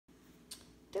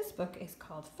This book is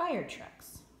called Fire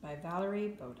Trucks by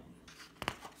Valerie Bodden.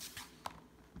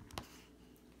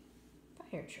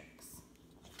 Fire trucks.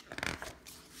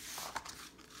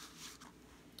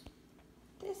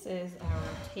 This is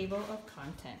our table of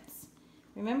contents.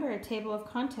 Remember, a table of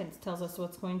contents tells us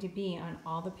what's going to be on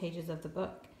all the pages of the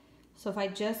book. So if I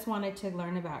just wanted to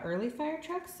learn about early fire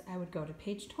trucks, I would go to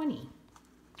page 20.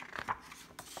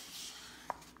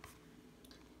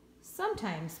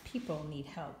 Sometimes people need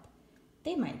help.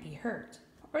 They might be hurt,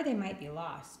 or they might be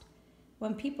lost.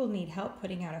 When people need help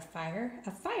putting out a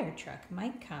fire truck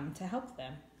might come to help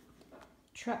them.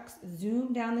 Trucks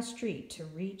zoom down the street to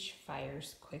reach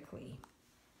fires quickly.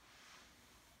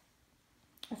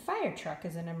 A fire truck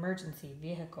is an emergency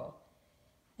vehicle.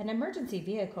 An emergency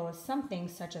vehicle is something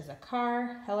such as a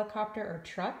car, helicopter, or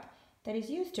truck that is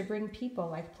used to bring people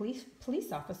like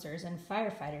police officers and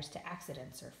firefighters to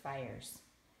accidents or fires.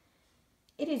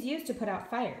 It is used to put out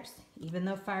fires. Even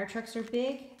though fire trucks are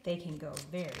big, they can go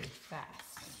very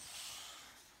fast.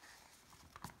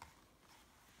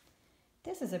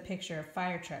 This is a picture of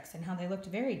fire trucks and how they looked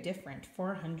very different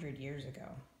 400 years ago.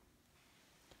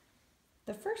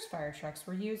 The first fire trucks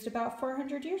were used about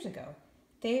 400 years ago.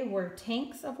 They were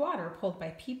tanks of water pulled by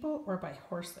people or by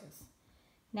horses.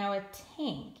 Now a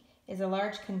tank is a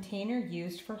large container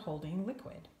used for holding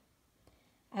liquid.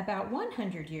 About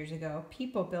 100 years ago,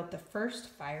 people built the first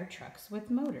fire trucks with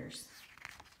motors.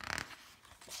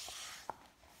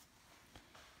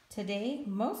 Today,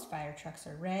 most fire trucks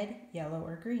are red, yellow,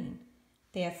 or green.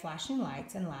 They have flashing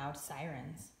lights and loud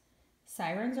sirens.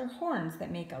 Sirens are horns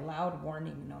that make a loud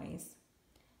warning noise.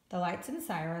 The lights and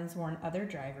sirens warn other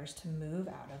drivers to move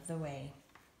out of the way.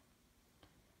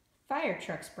 Fire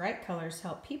trucks' bright colors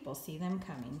help people see them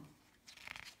coming.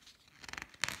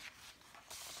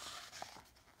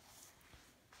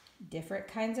 Different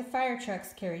kinds of fire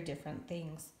trucks carry different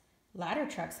things. Ladder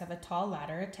trucks have a tall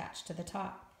ladder attached to the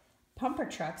top. Pumper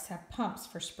trucks have pumps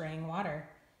for spraying water.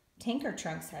 Tanker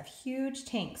trucks have huge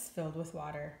tanks filled with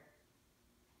water.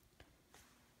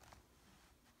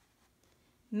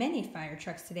 Many fire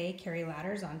trucks today carry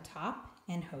ladders on top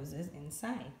and hoses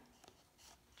inside.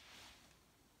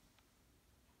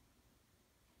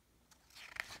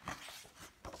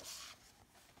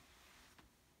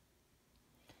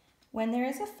 When there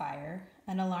is a fire,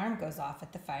 an alarm goes off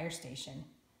at the fire station.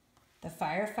 The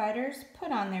firefighters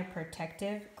put on their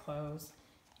protective clothes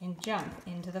and jump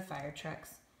into the fire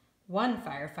trucks. One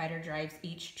firefighter drives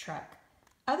each truck.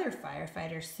 Other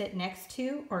firefighters sit next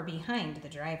to or behind the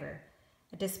driver.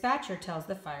 A dispatcher tells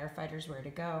the firefighters where to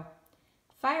go.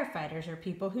 Firefighters are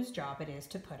people whose job it is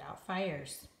to put out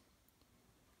fires.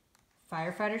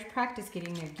 Firefighters practice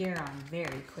getting their gear on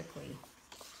very quickly.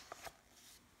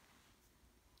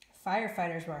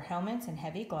 Firefighters wear helmets and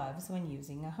heavy gloves when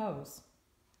using a hose.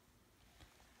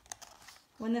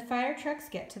 When the fire trucks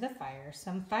get to the fire,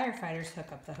 some firefighters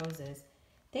hook up the hoses.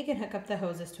 They can hook up the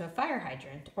hoses to a fire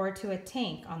hydrant or to a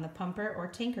tank on the pumper or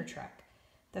tanker truck.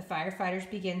 The firefighters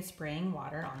begin spraying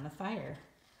water on the fire.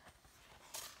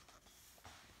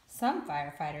 Some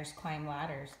firefighters climb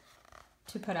ladders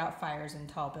to put out fires in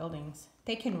tall buildings.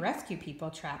 They can rescue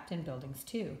people trapped in buildings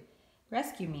too.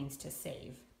 Rescue means to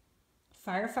save.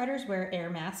 Firefighters wear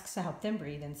air masks to help them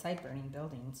breathe inside burning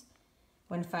buildings.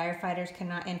 When firefighters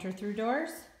cannot enter through doors,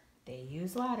 they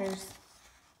use ladders.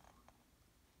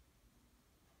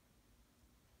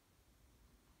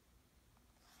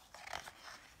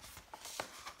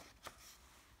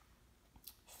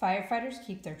 Firefighters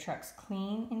keep their trucks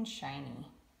clean and shiny.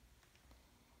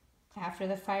 After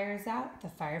the fire is out, the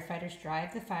firefighters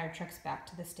drive the fire trucks back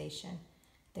to the station.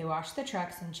 They wash the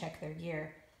trucks and check their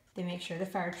gear. They make sure the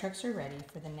fire trucks are ready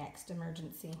for the next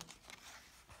emergency.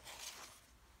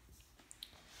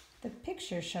 The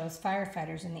picture shows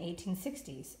firefighters in the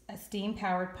 1860s, a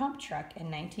steam-powered pump truck,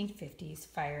 and 1950s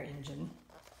fire engine.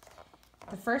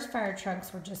 The first fire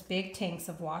trucks were just big tanks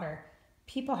of water.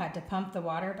 People had to pump the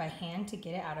water by hand to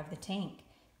get it out of the tank.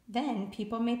 Then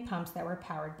people made pumps that were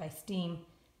powered by steam.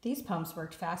 These pumps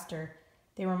worked faster.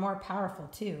 They were more powerful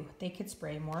too. They could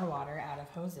spray more water out of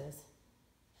hoses.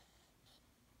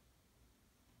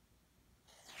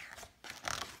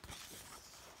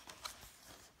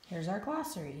 Here's our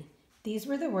glossary. These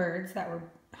were the words that were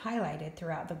highlighted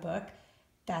throughout the book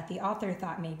that the author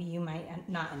thought maybe you might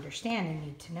not understand and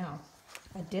need to know.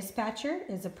 A dispatcher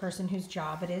is a person whose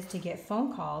job it is to get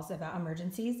phone calls about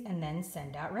emergencies and then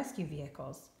send out rescue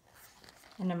vehicles.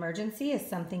 An emergency is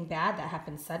something bad that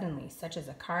happens suddenly, such as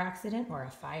a car accident or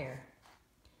a fire.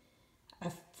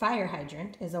 A fire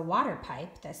hydrant is a water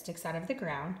pipe that sticks out of the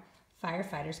ground.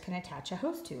 Firefighters can attach a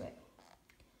hose to it.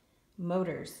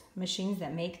 Motors, machines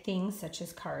that make things such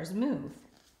as cars move.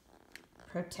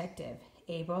 protective,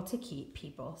 able to keep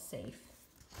people safe.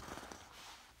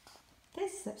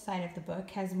 This side of the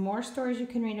book has more stories you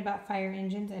can read about fire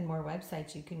engines and more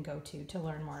websites you can go to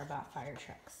learn more about fire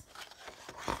trucks.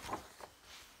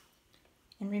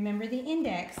 And remember, the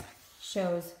index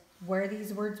shows where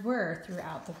these words were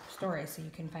throughout the story so you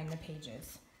can find the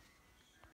pages.